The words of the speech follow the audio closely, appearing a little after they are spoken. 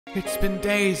It's been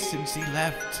days since he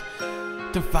left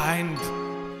to find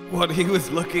what he was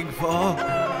looking for.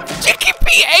 Chicky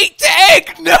P ate the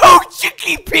egg! No,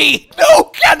 Chicky P! No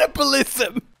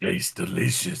cannibalism! Tastes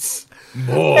delicious.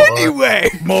 More. Anyway!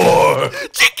 More!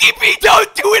 Chicky P,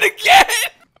 don't do it again!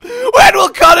 When will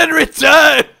Conan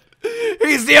return?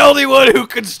 He's the only one who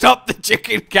can stop the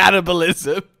chicken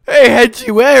cannibalism. Hey,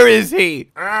 Hedgie, where is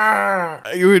he? Are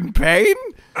you in pain?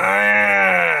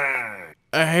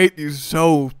 I hate you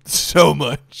so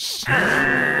much. You're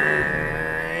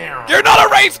not a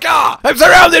race car! I'm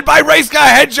surrounded by race car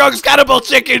hedgehogs, cannibal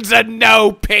chickens, and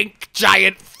no pink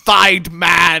giant thighed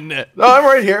man. No, I'm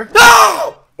right here.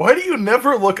 No! Why do you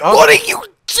never look up? What are you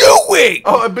doing?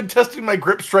 Oh, I've been testing my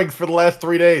grip strength for the last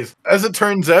 3 days. As it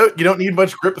turns out, you don't need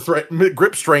much grip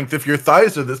strength if your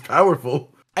thighs are this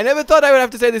powerful. I never thought I would have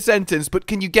to say this sentence, but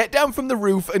can you get down from the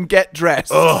roof and get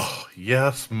dressed? Oh,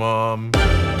 yes, Mom.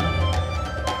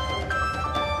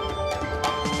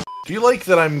 Do you like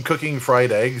that I'm cooking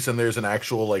fried eggs and there's an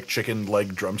actual, like, chicken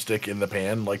leg drumstick in the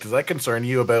pan? Like, does that concern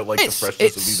you about, like, the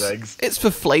freshness of these eggs? It's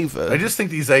for flavor. I just think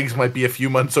these eggs might be a few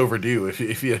months overdue,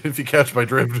 if you catch my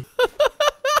drift.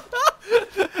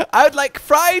 I would like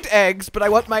fried eggs, but I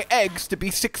want my eggs to be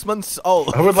 6 months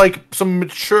old. I would like some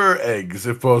mature eggs,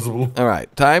 if possible. All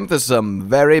right, time for some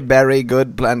very, very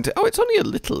good plantain. Oh, it's only a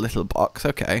little box.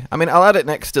 Okay. I mean, I'll add it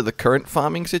next to the current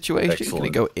farming situation. Excellent. Can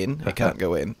it go in? It can't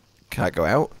go in. Can't go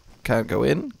out. Can't go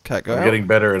in. Can't go out. I'm getting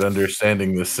better at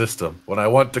understanding the system. When I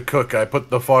want to cook, I put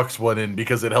the fox one in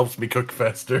because it helps me cook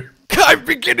faster. I'm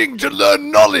beginning to learn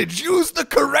knowledge. Use the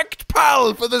correct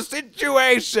pal for the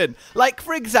situation. Like,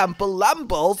 for example, lamb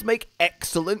balls make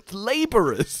excellent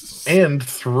laborers. And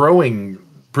throwing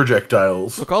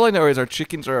projectiles. Look, all I know is our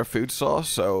chickens are our food source,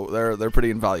 so they're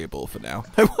pretty invaluable for now.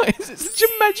 Why is it such a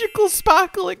magical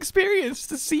sparkle experience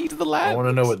to seed the land? I want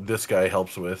to know what this guy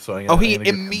helps with. So I'm he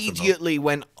immediately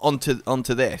went onto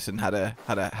this and had a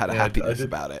happiness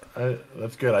about it.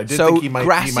 That's good. I did so think he might.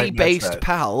 grassy-based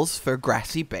pals for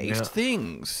grassy-based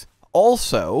things.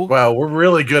 Also, wow, we're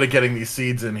really good at getting these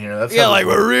seeds in here. That's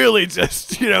we're really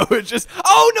just, we're just.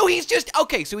 Oh no, he's just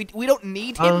okay. So we don't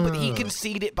need him, but he can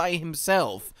seed it by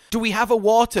himself. Do we have a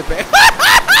water bear?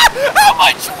 How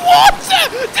much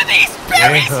water do these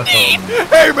berries need?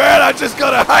 Hey man, I just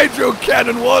got a hydro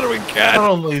cannon watering can. Not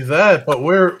only that, but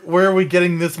where are we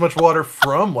getting this much water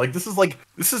from? Like this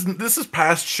is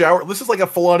past shower. This is like a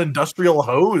full-on industrial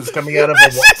hose coming out of a.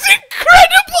 This is incredible.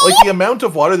 Like the amount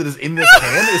of water that is in this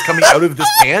can is coming out of this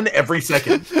can every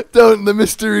second. Don't the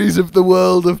mysteries of the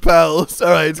world of pals.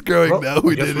 All right, it's growing now.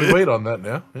 We did it. Wait on that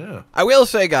now. Yeah. I will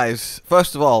say, guys,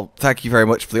 first of all, thank you very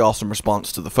much for the awesome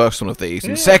response to the first one of these.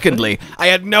 And secondly, I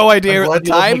had no idea at the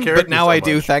time, but now I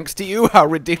do thanks to you, how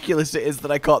ridiculous it is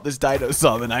that I caught this dino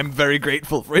song, and I'm very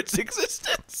grateful for its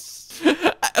existence.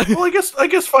 Well, I guess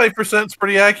 5% is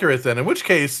pretty accurate then. In which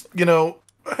case,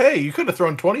 hey, you could have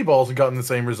thrown 20 balls and gotten the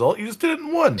same result. You just did it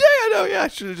in one. Yeah, I know. Yeah, I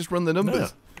should have just run the numbers.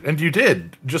 Yeah. And you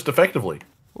did, just effectively.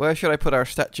 Where should I put our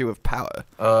statue of power?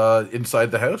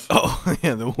 Inside the house. Oh,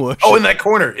 yeah, the worship. Oh, in that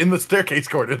corner, in the staircase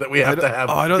corner that we have to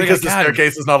have. Oh, I don't think because the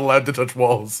staircase is not allowed to touch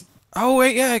walls. Oh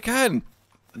wait, yeah, I can.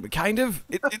 Kind of.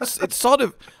 It's sort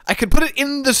of. I can put it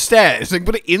in the stairs. I can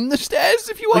put it in the stairs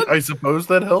if you want. I suppose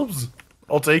that helps.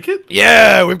 I'll take it.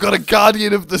 Yeah, we've got a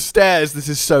guardian of the stairs. This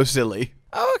is so silly.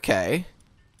 Oh, okay.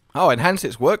 Oh, enhance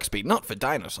its work speed. Not for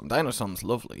Dinosom. Dinosom's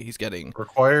lovely. He's getting...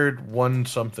 Required one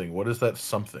something. What is that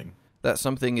something? That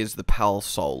something is the Pal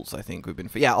Souls, I think we've been...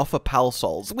 Yeah, offer Pal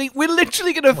Souls. We're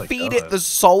literally going to feed it the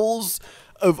souls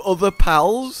of other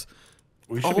pals?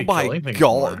 We should be killing things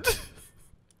God.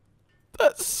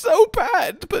 That's so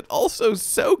bad, but also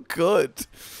so good.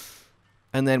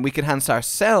 And then we can enhance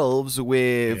ourselves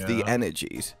with the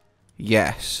energies.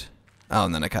 Yes. Oh,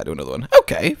 and then I can't do another one.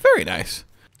 Okay, very nice.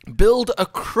 Build a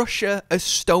crusher, a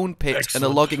stone pit, and a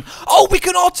logging. Oh, we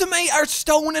can automate our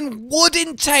stone and wood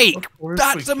intake.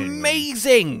 That's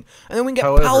amazing. And then we can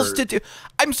get pals to do.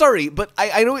 I'm sorry, but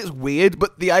I know it's weird,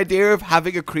 but the idea of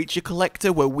having a creature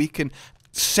collector where we can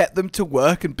set them to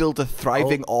work and build a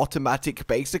thriving automatic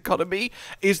base economy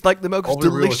is like the most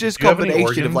delicious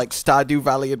combination of like Stardew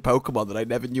Valley and Pokemon that I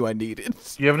never knew I needed.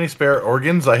 Do you have any spare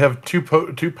organs? I have two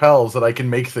pals that I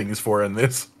can make things for in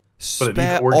this.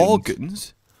 Spare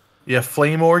organs? Yeah,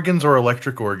 flame organs or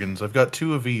electric organs. I've got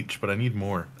 2 of each, but I need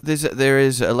more. There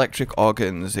is electric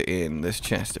organs in this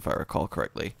chest, if I recall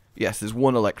correctly. Yes, there's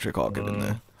 1 electric organ in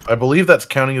there. I believe that's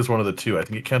counting as one of the 2. I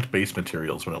think it counts base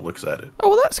materials when it looks at it. Oh,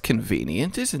 well, that's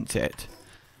convenient, isn't it?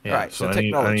 Yeah, right, so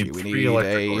technology. We need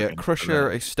a crusher,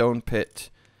 a stone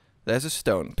pit. There's a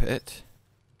stone pit.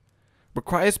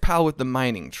 Requires power with the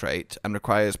mining trait and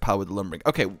requires power with the lumbering.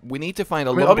 Okay, we need to find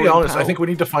a lumbering. I'll be honest. pal. I think we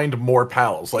need to find more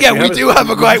pals. Like, yeah, we do have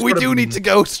a quite. We do need to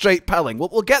go straight palling.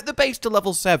 We'll get the base to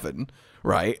level 7,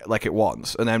 right? Like it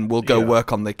wants, and then we'll go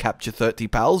work on the capture 30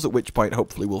 pals. At which point,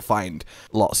 hopefully, we'll find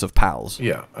lots of pals.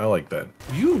 Yeah, I like that.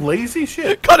 You lazy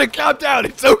shit. Gotta calm down.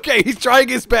 It's okay. He's trying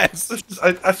his best.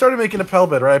 I started making a pal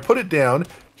bed, right? I put it down.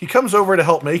 He comes over to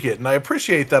help make it, and I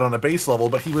appreciate that on a base level,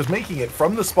 but he was making it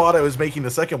from the spot I was making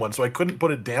the second one, so I couldn't put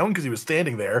it down because he was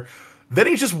standing there. Then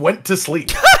he just went to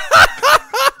sleep.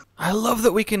 I love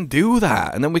that we can do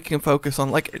that, and then we can focus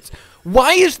on, like, it's...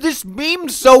 Why is this meme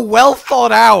so well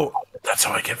thought out? That's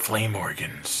how I get flame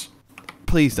organs.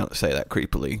 Please don't say that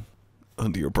creepily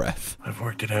under your breath. I've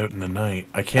worked it out in the night.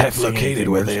 I can't I've located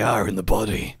where they are in the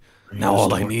body. Now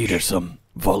all I need are some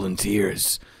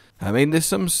volunteers. I mean, there's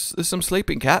some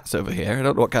sleeping cats over here. I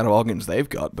don't know what kind of organs they've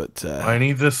got, but I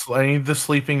need the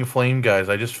sleeping flame guys.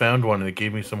 I just found one and it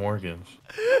gave me some organs.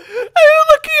 I'm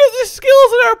looking at the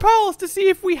skills in our pals to see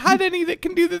if we had any that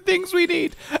can do the things we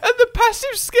need. And the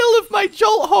passive skill of my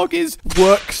Jolt Hog is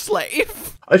work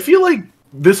slave. I feel like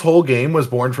this whole game was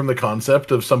born from the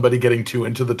concept of somebody getting too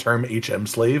into the term HM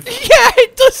slave. Yeah,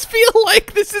 it does feel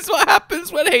like this is what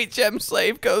happens when HM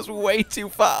slave goes way too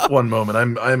far. One moment,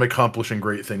 I'm accomplishing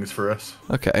great things for us.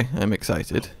 Okay, I'm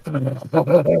excited.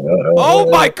 Oh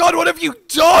my god, what have you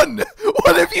done?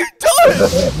 What have you done?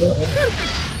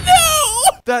 No!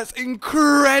 That's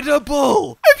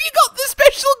incredible! Have you got the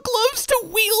special gloves to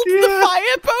wield the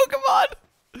fire Pokemon?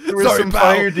 Sorry,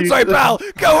 pal. Sorry, pal.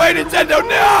 Go away, Nintendo.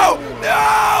 No!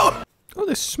 No! Oh,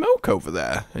 there's smoke over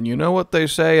there. And you know what they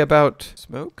say about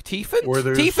smoke? Tiefin?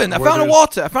 Tiefin, I found a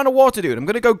water. I found a water, dude. I'm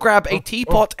going to go grab a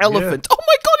teapot elephant. Yeah. Oh,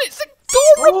 my God, it's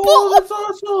adorable. Oh, that's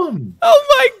awesome. Oh,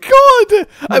 my God.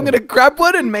 I'm going to grab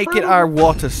one and make it our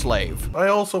water slave. I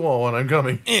also want one. I'm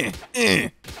coming. The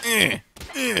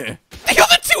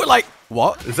other two are like,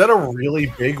 what? Is that a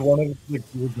really big one?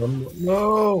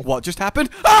 No. What just happened?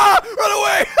 Ah! Run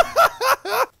away!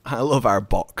 I love our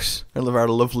box. I love our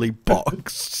lovely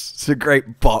box. It's a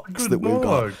great box that we've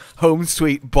got. Home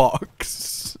sweet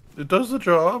box. It does the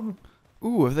job.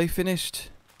 Ooh, have they finished?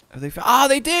 Ah,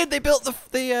 they did. They built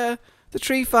the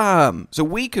tree farm, so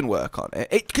we can work on it.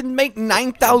 It can make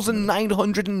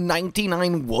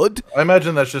 9,999 wood. I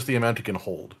imagine that's just the amount it can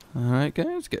hold. All right,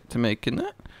 guys, get to making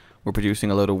that. We're producing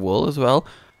a load of wool as well.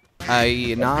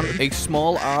 A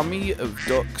small army of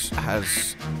ducks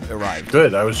has arrived.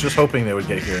 Good. I was just hoping they would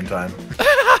get here in time.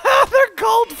 They're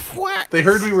called Fwacks. They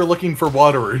heard we were looking for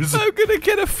waterers. I'm gonna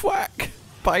get a Fwack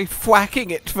by whacking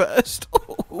it first.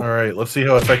 All right, let's see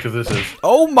how effective this is.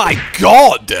 Oh my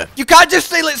god! You can't just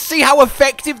say, let's see how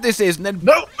effective this is, and then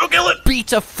no, go kill it.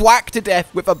 Beat a Fwack to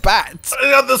death with a bat. I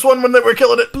got this one when they were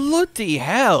killing it. Bloody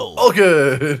hell! All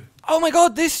good. Oh my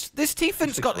god, this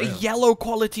Tiefen's got a yellow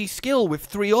quality skill with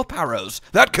 3 up arrows.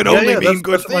 That can only mean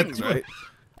good things, right?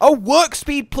 Oh, work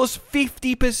speed plus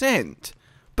 50%.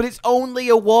 But it's only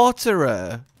a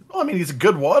waterer. Well, I mean, he's a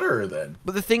good waterer then.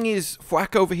 But the thing is,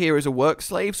 Fwack over here is a work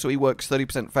slave, so he works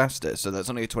 30% faster, so that's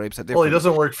only a 20% difference. Well, he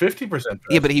doesn't work 50% faster.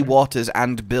 Yeah, but he waters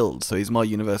and builds, so he's more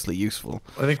universally useful.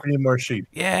 I think we need more sheep.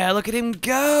 Yeah, look at him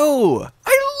go!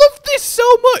 I love this so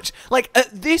much! Like,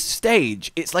 at this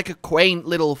stage, it's like a quaint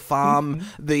little farm.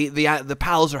 The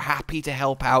pals are happy to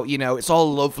help out, you know, it's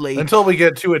all lovely. Until we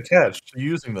get too attached to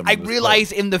using them. I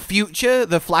realize in the future,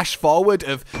 the flash forward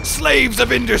of slaves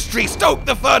of industry, stoke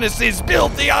the furnaces,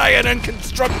 build the iron, and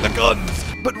construct the guns.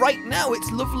 But right now, it's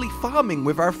lovely farming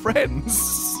with our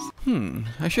friends.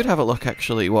 I should have a look,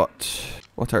 actually,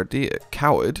 what our deer...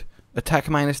 Coward... Attack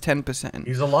minus 10%.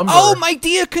 He's a lumberer. Oh, my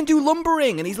deer can do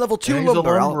lumbering, and he's level 2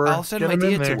 lumber. I'll send my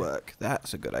deer to there. work.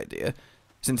 That's a good idea.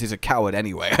 Since he's a coward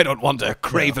anyway, I don't want a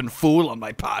craven fool on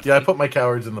my party. Yeah, I put my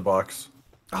cowards in the box.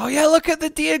 Oh yeah, look at the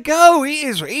deer go.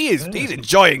 He's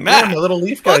enjoying that. Yeah, my little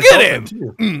leaf guy. Look at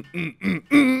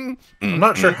him. I'm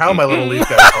not sure how my little leaf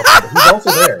guy helped him, but he's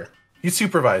also there. He's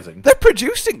supervising. They're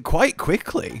producing quite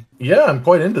quickly. Yeah, I'm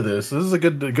quite into this. This is a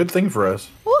good thing for us.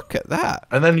 Look at that.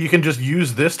 And then you can just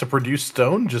use this to produce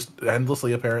stone, just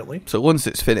endlessly, apparently. So once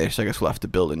it's finished, I guess we'll have to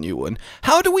build a new one.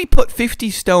 How do we put 50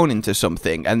 stone into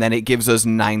something, and then it gives us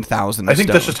 9,000 I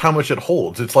think that's just how much it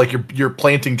holds. It's like you're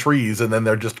planting trees, and then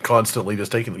they're just constantly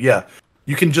just taking them. Yeah.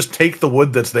 You can just take the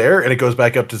wood that's there, and it goes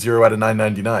back up to 0 out of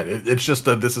 999. It's just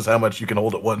that this is how much you can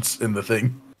hold at once in the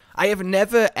thing. I have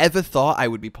never, ever thought I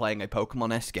would be playing a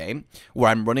Pokemon-esque game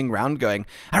where I'm running around going,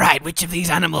 alright, which of these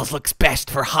animals looks best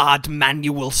for hard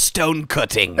manual stone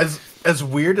cutting? As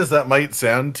weird as that might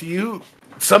sound to you,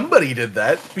 somebody did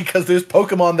that because there's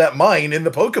Pokemon that mine in the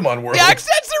Pokemon world. Yeah, that's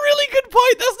a really good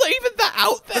point. That's not even that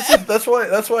out there.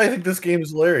 That's why I think this game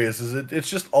is hilarious. It's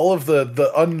just all of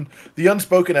the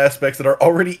unspoken aspects that are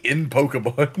already in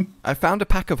Pokemon. I found a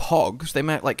pack of hogs. They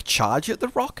might like charge at the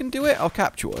rock and do it. I'll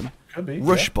capture one. Could be.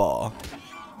 Rush Bar.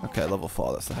 Okay, level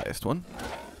 4. That's the highest one.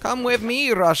 Come with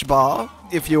me, Rush Bar.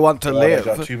 If you want to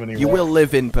live, you will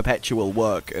live in perpetual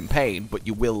work and pain, but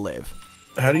you will live.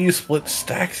 How do you split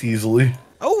stacks easily?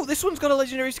 Oh, this one's got a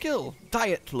legendary skill.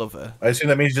 Diet Lover. I assume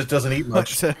that means he just doesn't eat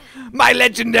much. My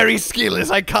legendary skill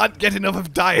is I can't get enough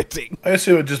of dieting. I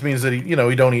assume it just means that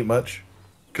he don't eat much.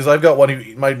 Because I've got one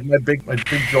who, my big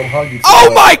Joel hog.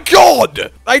 Oh my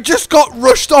god! I just got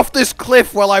rushed off this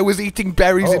cliff while I was eating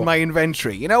berries in my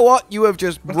inventory. You know what? You have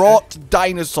just brought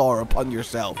dinosaur upon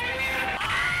yourself.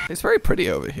 It's very pretty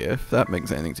over here, if that makes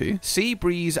anything to you. Sea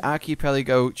Breeze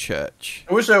Archipelago Church.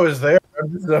 I wish I was there.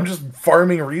 I'm just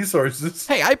farming resources.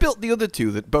 Hey, I built the other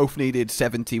two that both needed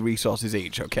 70 resources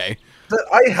each, okay?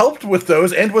 I helped with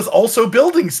those and was also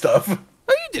building stuff. No,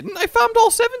 you didn't. I farmed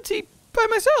all 70 by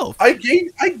myself.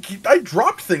 I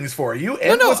dropped things for you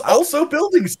and was also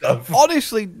building stuff.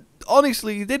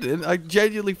 Honestly, you didn't. I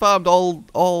genuinely farmed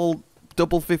all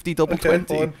double 50, double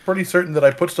 20. Well, I'm pretty certain that I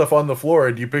put stuff on the floor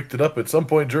and you picked it up at some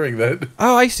point during that.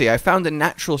 Oh, I see. I found a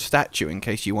natural statue in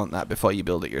case you want that before you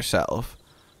build it yourself.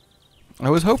 I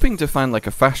was hoping to find like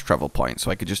a fast travel point so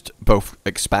I could just both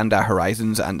expand our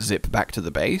horizons and zip back to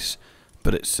the base,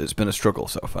 but it's been a struggle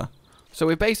so far. So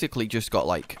we've basically just got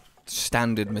like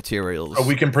standard materials. Oh,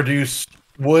 we can produce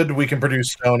wood, we can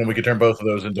produce stone, and we can turn both of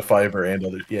those into fiber and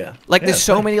other. Yeah. Like there's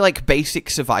so many like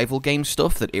basic survival game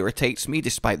stuff that irritates me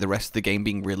despite the rest of the game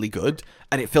being really good,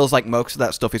 and it feels like most of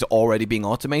that stuff is already being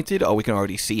automated, or we can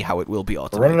already see how it will be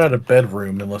automated. We're running out of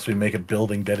bedroom unless we make a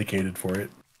building dedicated for it.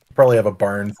 Probably have a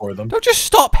barn for them. Don't just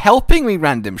stop helping me,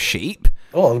 random sheep.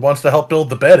 Oh, it wants to help build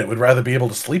the bed. It would rather be able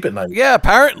to sleep at night. Yeah,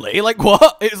 apparently. Like,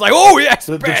 what? It's like, oh, yes,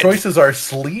 The choices are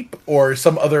sleep or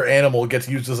some other animal gets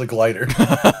used as a glider.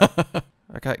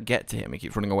 I can't get to him. He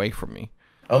keeps running away from me.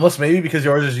 Unless maybe because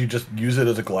yours is you just use it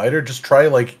as a glider. Just try,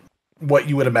 like, what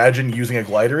you would imagine using a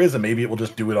glider is, and maybe it will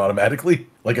just do it automatically.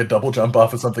 Like a double jump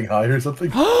off of something high or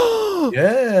something.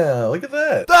 Yeah, look at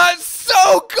that. That's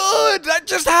so good! That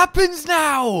just happens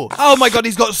now! Oh my god,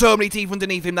 he's got so many teeth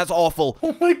underneath him. That's awful.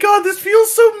 Oh my god, this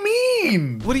feels so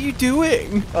mean! What are you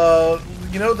doing?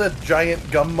 You know the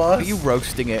giant gum moss? Are you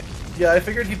roasting it? Yeah, I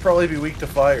figured he'd probably be weak to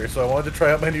fire, so I wanted to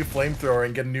try out my new flamethrower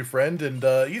and get a new friend,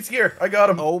 and he's here. I got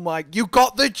him. Oh my, you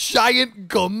got the giant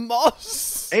gum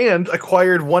moss? And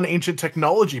acquired 1 ancient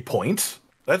technology point.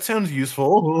 That sounds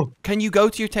useful. Can you go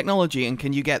to your technology and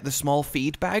can you get the small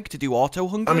feed bag to do auto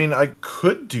hunger? I mean, I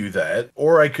could do that,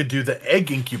 or I could do the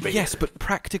egg incubator. Yes, but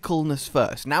practicalness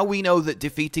first. Now we know that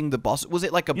defeating the boss, was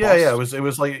it like a boss? Yeah, it was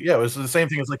the same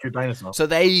thing as like your dinosaur. So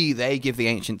they give the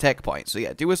ancient tech points. So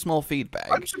yeah, do a small feed bag.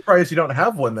 I'm surprised you don't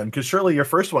have one then, because surely your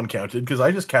first one counted, because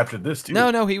I just captured this too.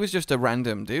 No, he was just a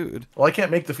random dude. Well, I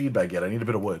can't make the feed bag yet. I need a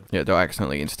bit of wood. Yeah, don't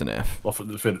accidentally instant F. I'll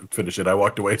finish it. I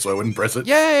walked away so I wouldn't press it.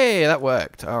 Yay, that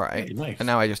worked. All right. Hey, nice. And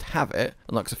now I just have it.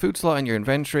 Unlocks a food slot in your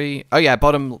inventory. Oh yeah,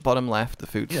 bottom left, the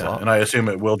food slot. And I assume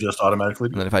it will just automatically.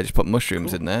 And then if I just put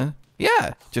mushrooms in there,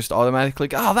 yeah, just automatically.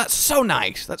 Oh, that's so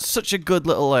nice. That's such a good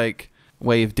little like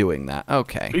way of doing that.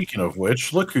 Okay. Speaking of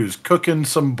which, look who's cooking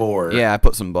some boar. Yeah, I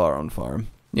put some boar on for him.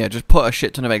 Yeah, just put a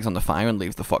shit ton of eggs on the fire and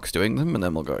leave the fox doing them, and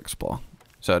then we'll go explore.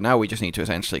 So now we just need to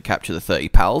essentially capture the 30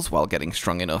 pals while getting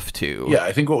strong enough to... Yeah,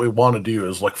 I think what we want to do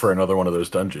is look for another one of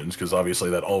those dungeons, because obviously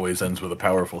that always ends with a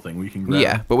powerful thing we can grab.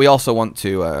 Yeah, but we also want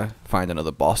to find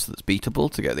another boss that's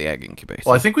beatable to get the egg incubator.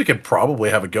 Well, I think we could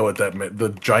probably have a go at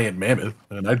the giant mammoth,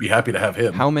 and I'd be happy to have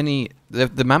him. How many...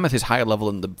 The mammoth is higher level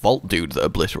than the vault dude that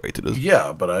obliterated us.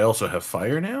 Yeah, but I also have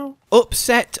fire now?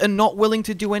 Upset and not willing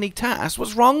to do any tasks?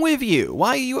 What's wrong with you? Why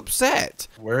are you upset?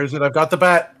 Where is it? I've got the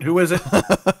bat. Who is it?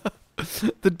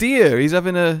 The deer. He's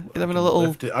having a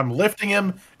little... I'm lifting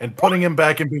him and putting him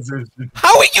back in position.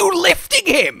 How are you lifting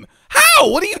him? How?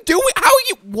 What are you doing? How are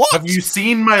you... What? Have you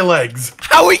seen my legs?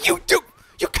 How are you doing...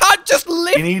 You can't just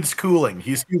lift... He needs cooling.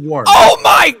 He's too warm. Oh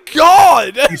my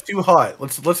god! He's too hot.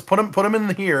 Let's put him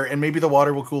in here, and maybe the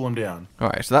water will cool him down.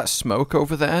 Alright, so that smoke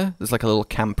over there, there's like a little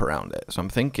camp around it. So I'm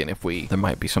thinking there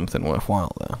might be something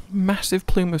worthwhile there. Massive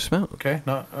plume of smoke. Okay,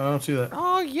 no, I don't see that.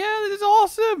 Oh yeah, this is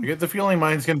awesome! I get the feeling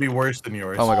mine's gonna be worse than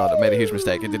yours. Oh my god, I made a huge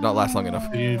mistake. It did not last long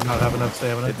enough. Did you not have enough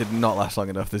stamina? It did not last long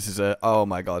enough. This is oh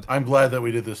my god. I'm glad that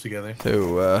we did this together.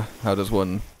 So, how does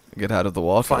one get out of the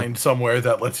water? Find somewhere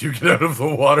that lets you get out of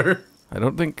the water. I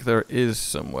don't think there is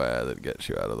somewhere that gets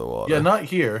you out of the water. Yeah, not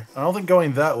here. I don't think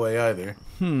going that way either.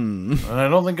 And I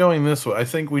don't think going this way. I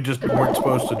think we just weren't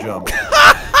supposed to jump.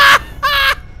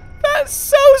 That's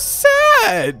so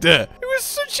sad! It was was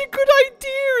such a good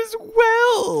idea as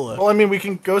well. Well, I mean, we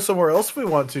can go somewhere else if we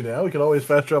want to now. We can always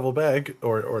fast travel back,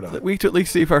 or not. We need to at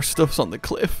least see if our stuff's on the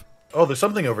cliff. Oh, there's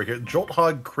something over here.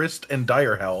 Jolthog, Christ, and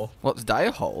Dire Howl. What's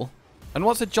Dire Hole? And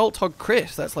what's a Jolthog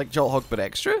Chris? That's like Jolthog but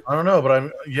extra? I don't know,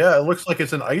 but yeah, it looks like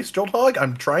it's an ice Jolthog.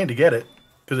 I'm trying to get it,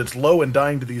 because it's low and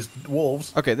dying to these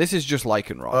wolves. Okay, this is just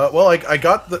Lycanroc. Well, I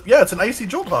got the... Yeah, it's an icy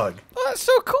Jolthog. Oh, that's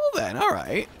so cool then,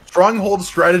 alright. Stronghold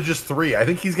Strategist 3. I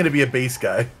think he's going to be a base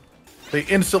guy. They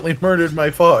instantly murdered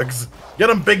my fogs. Get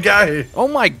him, big guy! Oh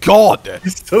my god!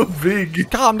 He's so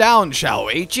big. Calm down, shall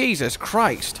we? Jesus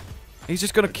Christ. He's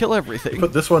just gonna kill everything.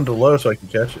 Put this one to low so I can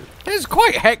catch it. It's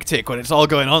quite hectic when it's all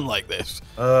going on like this.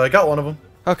 I got one of them.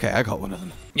 Okay, I got one of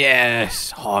them.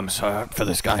 Yes! Oh, I'm so hyped for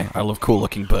this guy. I love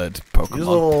cool-looking bird Pokemon. He's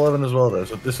level 11 as well, though,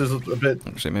 so this is a bit...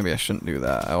 Actually, maybe I shouldn't do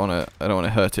that. I don't wanna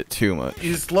hurt it too much.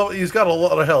 He's got a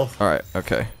lot of health. Alright,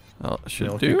 okay. I'll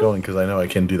keep going, because I know I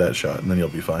can do that shot, and then you'll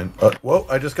be fine. Whoa,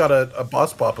 I just got a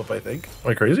boss pop-up, I think.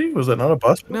 Am I crazy? Was that not a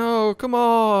boss pop-up? No, come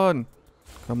on!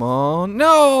 Come on.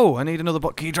 No! I need another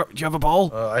ball. Do you have a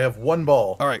ball? I have one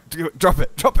ball. Alright, drop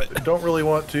it. Drop it. I don't really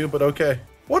want to, but okay.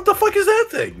 What the fuck is that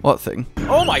thing? What thing?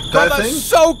 Oh my god, that's thing?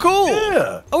 so cool!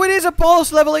 Yeah! Oh, it is a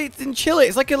boss level 8 in Chile.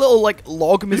 It's like a little, like,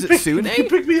 log Mizutsune. Can you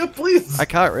pick me up, please? I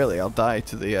can't really. I'll die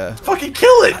to the, Fucking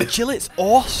kill it! Chile's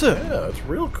awesome! Yeah, it's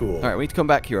real cool. Alright, we need to come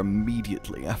back here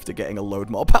immediately after getting a load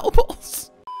more Palworlds.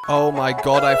 Oh my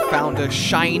god, I found a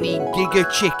shiny Giga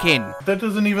Chicken. That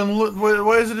doesn't even look...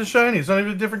 Why is it a shiny? It's not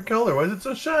even a different color. Why is it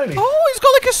so shiny? Oh, it's got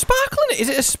like a sparkle in it. Is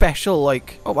it a special,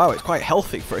 like... Oh wow, it's quite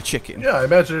healthy for a chicken. Yeah, I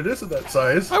imagine it is at that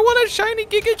size. I want a shiny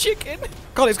Giga Chicken.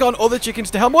 God, it's got other chickens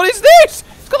to help. What is this?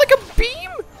 It's got like a beam.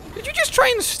 Did you just try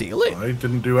and steal it? I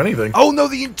didn't do anything. Oh no,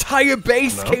 the entire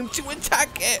base came to attack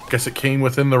it. Guess it came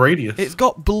within the radius. It's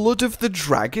got Blood of the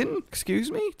Dragon. Excuse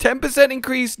me? 10%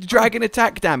 increased dragon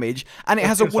attack damage, and it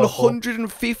has a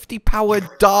 150 power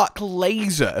dark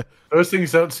laser. Those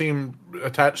things don't seem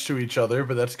attached to each other,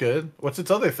 but that's good. What's its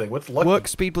other thing? What's lucky? Work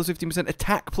speed plus 15%,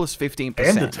 attack plus 15%.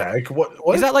 And attack? What?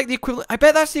 Is that like the equivalent? I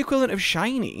bet that's the equivalent of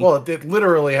shiny. Well, it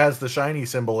literally has the shiny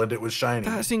symbol, and it was shiny.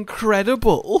 That's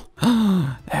incredible.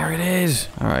 There it is.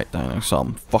 All right,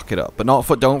 Dinosaur, fuck it up, but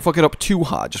don't fuck it up too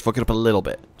hard. Just fuck it up a little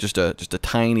bit. Just a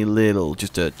tiny little,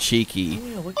 just a cheeky.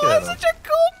 Yeah, look Oh, at that's such a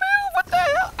cool move. What the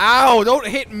hell? Ow! Don't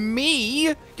hit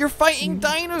me. You're fighting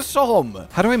Dinosaur.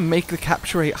 How do I make the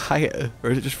capture rate higher, or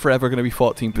is it just forever going to be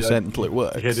 14% until it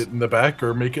works? Hit it in the back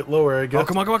or make it lower, I guess. Oh,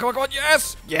 come on, come on, come on, come on.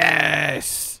 Yes!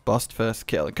 Yes! Bust first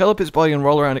kill. Curl up its body and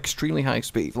roll around extremely high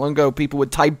speed. Long ago, people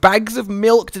would tie bags of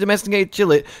milk to domesticated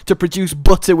chillet to produce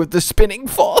butter with the spinning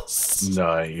force.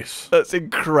 Nice. That's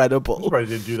incredible. I probably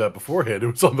didn't do that beforehand. It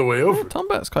was on the way over.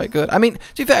 Tombat's quite good. I mean,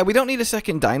 to be fair, we don't need a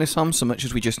second Dinosaur so much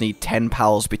as we just need 10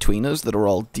 pals between us that are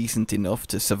all decent enough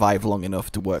to survive long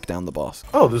enough to work down the boss.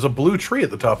 Oh, there's a blue tree at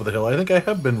the top of the hill. I think I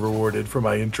have been rewarded for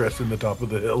my interest in the top of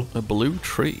the hill. A blue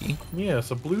tree? Yeah,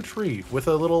 it's a blue tree with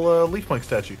a little leaf monk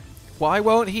statue. Why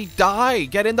won't he die?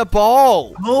 Get in the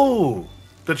ball! Oh,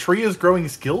 the tree is growing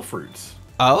skill fruits.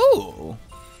 Oh,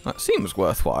 that seems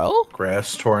worthwhile.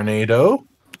 Grass tornado,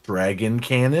 dragon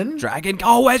cannon.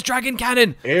 Oh, where's Dragon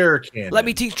Cannon? Air cannon. Let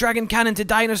me teach Dragon Cannon to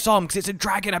Dinosaur because it's a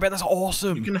dragon. I bet that's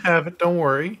awesome. You can have it, don't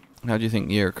worry. How do you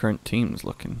think your current team's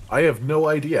looking? I have no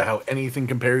idea how anything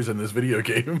compares in this video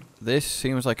game. This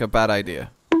seems like a bad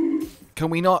idea. Can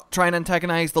we not try and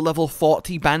antagonize the level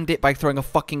 40 bandit by throwing a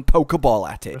fucking Pokeball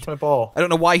at it? Where's my ball? I don't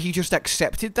know why he just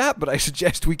accepted that, but I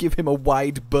suggest we give him a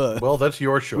wide berth. Well, that's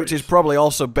your choice. Which is probably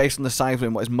also based on the size of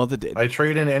him, what his mother did. I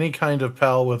trade in any kind of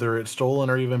pal, whether it's stolen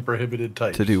or even prohibited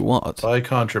types. To do what? Buy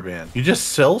contraband. He just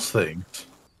sells things.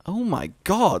 Oh my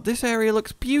god, this area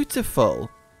looks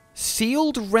beautiful.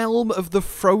 Sealed Realm of the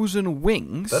Frozen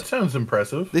Wings. That sounds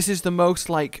impressive. This is the most,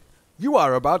 like, you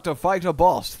are about to fight a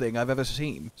boss thing I've ever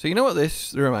seen. So you know what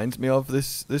this reminds me of?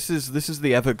 This is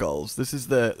the Evergulls. This is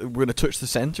we're gonna touch the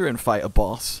center and fight a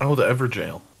boss. Oh, the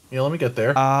Everjail. Yeah, let me get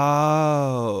there.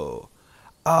 Oh,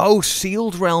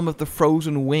 Sealed Realm of the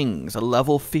Frozen Wings, a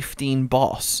level 15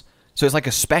 boss. So it's like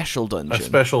a special dungeon. A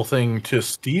special thing to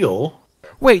steal.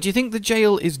 Wait, do you think the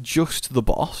jail is just the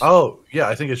boss? Oh, yeah,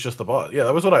 I think it's just the boss. Yeah,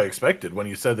 that was what I expected when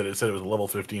you said that it said it was a level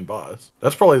 15 boss.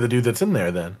 That's probably the dude that's in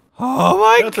there then. Oh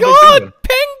my That's god!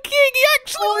 Penking!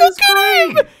 Actually, look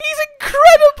at him! He's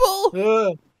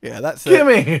incredible! Yeah, that's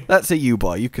Gimme! That's a you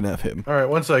boy. You can have him. Alright,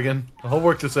 1 second. I'll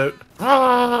work this out.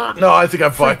 No, I think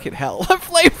I'm fine. Freaking hell. That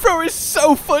flamethrower is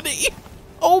so funny!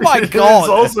 Oh my god! It's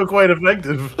also quite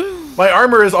effective. My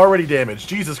armor is already damaged.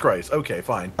 Jesus Christ. Okay,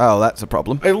 fine. Oh, that's a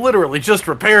problem. I literally just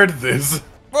repaired this.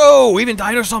 Whoa, even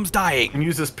Dinosaur's dying. You can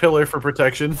use this pillar for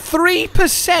protection.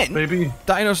 3%? Maybe.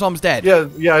 Dinosaur's dead.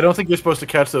 Yeah, I don't think you're supposed to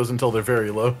catch those until they're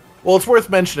very low. Well, it's worth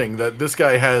mentioning that this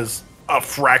guy has a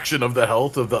fraction of the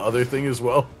health of the other thing as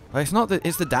well. It's not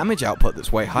it's the damage output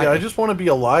that's way higher. Yeah, I just want to be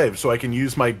alive so I can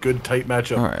use my good tight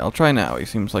matchup. Alright, I'll try now. He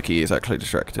seems like he is actually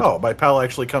distracted. Oh, my pal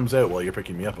actually comes out while you're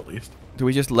picking me up at least. Do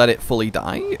we just let it fully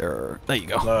die, or... There you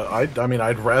go. I mean,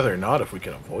 I'd rather not if we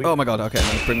can avoid it. Oh my god, okay,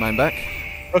 I'm gonna bring mine back.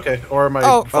 Okay, or my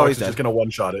fox is just gonna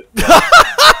one-shot it. Yeah.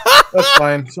 That's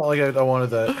fine. It's not like I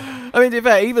wanted that. I mean, if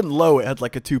even low, it had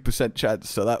like a 2% chance,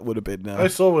 so that would have been... I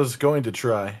still was going to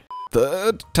try.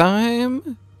 Third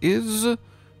time is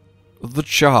the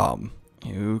charm.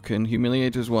 You can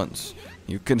humiliate us once.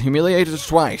 You can humiliate us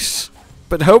twice.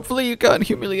 But hopefully you can't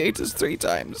humiliate us 3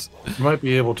 times. You might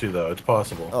be able to, though. It's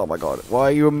possible. Oh my god. Why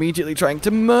are you immediately trying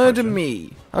to murder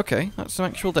me? Okay, that's some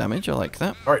actual damage. I like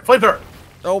that. Alright, flamethrower!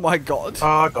 Oh my god.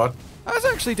 Oh god. That's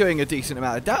actually doing a decent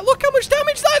amount of damage. Look how much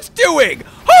damage that's doing!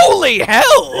 Holy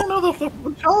hell! Yeah, no,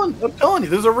 I'm telling you,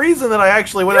 there's a reason that I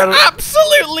actually went out of...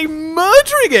 absolutely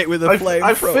murdering it with a flamethrower.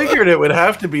 I figured it would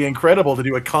have to be incredible to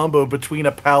do a combo between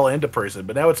a pal and a person,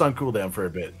 but now it's on cooldown for a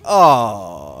bit.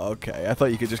 Oh, okay. I thought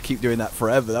you could just keep doing that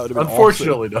forever. That would have been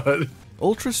Unfortunately awesome. not.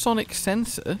 Ultrasonic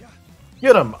sensor?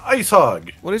 Get him! Ice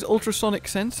Hog! What is ultrasonic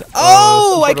sensor?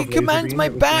 Oh, I can laser command beam my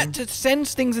bat to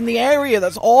sense things in the area.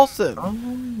 That's awesome.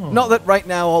 Oh. Not that right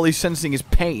now all he's sensing is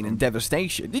pain and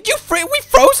devastation. Did you we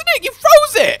frozen it? You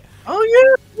froze it!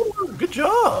 Oh yeah! Good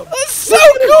job! That's so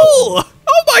cool!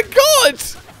 Oh my god!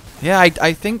 Yeah,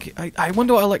 I think... I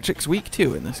wonder what electric's weak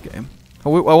to in this game. I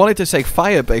wanted to say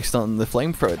fire based on the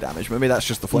flamethrower damage. Maybe that's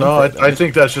just the flamethrower. No, I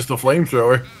think that's just the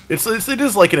flamethrower. It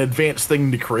is like an advanced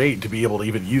thing to create to be able to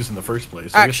even use in the first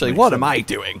place. Actually, what am I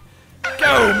doing?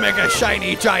 Go, mega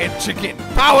shiny giant chicken!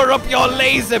 Power up your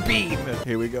laser beam!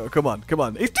 Here we go. Come on, come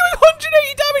on. He's doing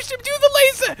 180 damage to him. Do the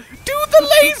laser! Do the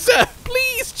laser!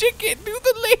 Please, chicken, do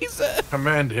the laser!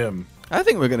 Command him. I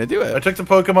think we're gonna do it. I took the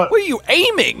Pokemon. What are you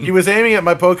aiming? He was aiming at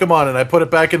my Pokemon, and I put it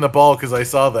back in the ball because I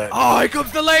saw that. Oh, here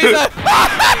comes the laser! Yeah,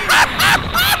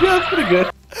 that's pretty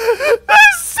good.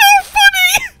 That's so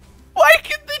funny! Why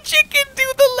can the chicken do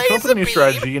the laser Come up with a new beam?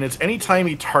 strategy, and it's anytime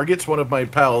he targets one of my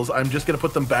pals, I'm just gonna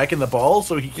put them back in the ball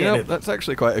so he can't hit them. That's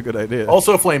actually quite a good idea.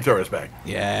 Also, flamethrower is back.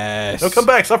 Yes. No, come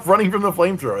back. Stop running from the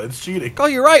flamethrower. It's cheating. Oh,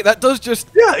 you're right. That does just...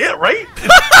 Yeah, right?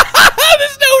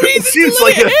 There's no reason to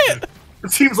let it hit! It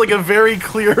seems like a very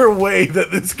clear way that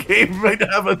this game might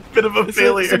have a bit of a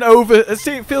failure.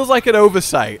 It feels like an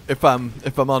oversight, if I'm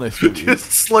honest with you.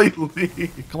 Just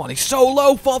slightly. Come on, he's so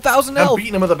low, 4,000 health. I'm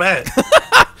beating him with a bat.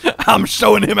 I'm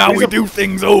showing him how we do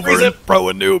things over and throw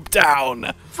a noob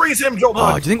down. Freeze him, Joe.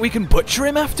 Oh, do you think we can butcher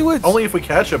him afterwards? Only if we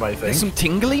catch him, I think. There's some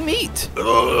tingly meat.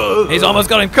 He's almost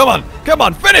got him. Come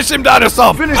on, finish him,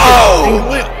 dinosaur. Finish him.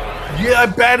 Yeah, I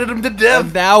batted him to death.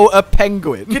 And now a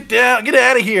penguin. Get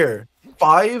out of here.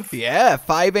 5? Yeah,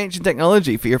 5 ancient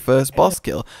technology for your first boss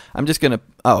kill. I'm just gonna...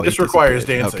 Oh, this requires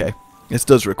dancing. Okay, this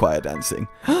does require dancing.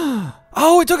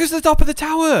 Oh, it took us to the top of the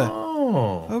tower.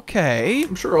 Oh. Okay.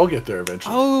 I'm sure I'll get there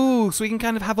eventually. Oh, so we can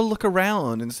kind of have a look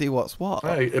around and see what's what.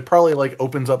 Right, it probably like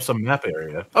opens up some map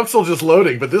area. I'm still just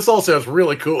loading, but this all sounds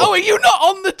really cool. Oh, are you not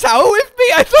on the tower with me?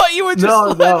 I thought you were just no.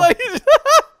 Like...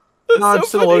 No, I'm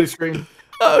still a loading screen.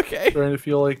 Okay. Starting to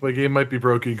feel like my game might be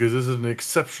broken because this is an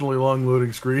exceptionally long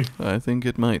loading screen. I think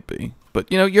it might be.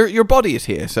 But, you know, your body is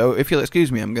here, so if you'll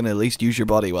excuse me, I'm going to at least use your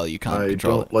body while you can't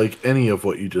control it. I don't like any of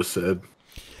what you just said.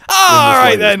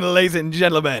 Alright then, ladies and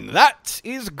gentlemen, that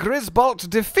is Grisbolt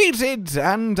defeated,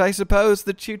 and I suppose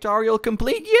the tutorial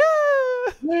complete.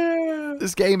 Yeah!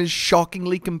 This game is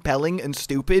shockingly compelling and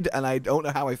stupid, and I don't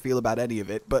know how I feel about any of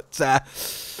it, but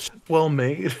well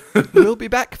made. We'll be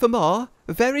back for more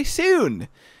very soon.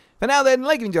 For now then,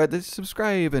 like if you enjoyed this,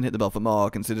 subscribe and hit the bell for more.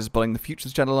 Consider supporting the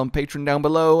Futures channel on Patreon down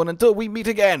below, and until we meet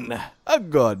again,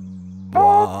 goodbye.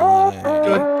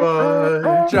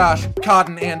 Goodbye. Josh,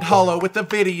 Cotton, and Hollow with the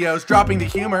videos, dropping the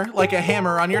humor like a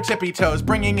hammer on your tippy toes,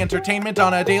 bringing entertainment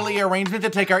on a daily arrangement to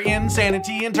take our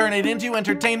insanity and turn it into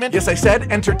entertainment. Yes, I said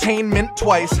entertainment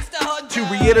twice, to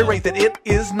reiterate that it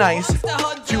is nice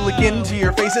to look into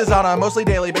your faces on a mostly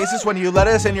daily basis when you let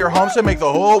us in your homes to make the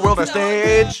whole world a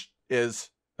stage.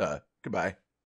 Goodbye.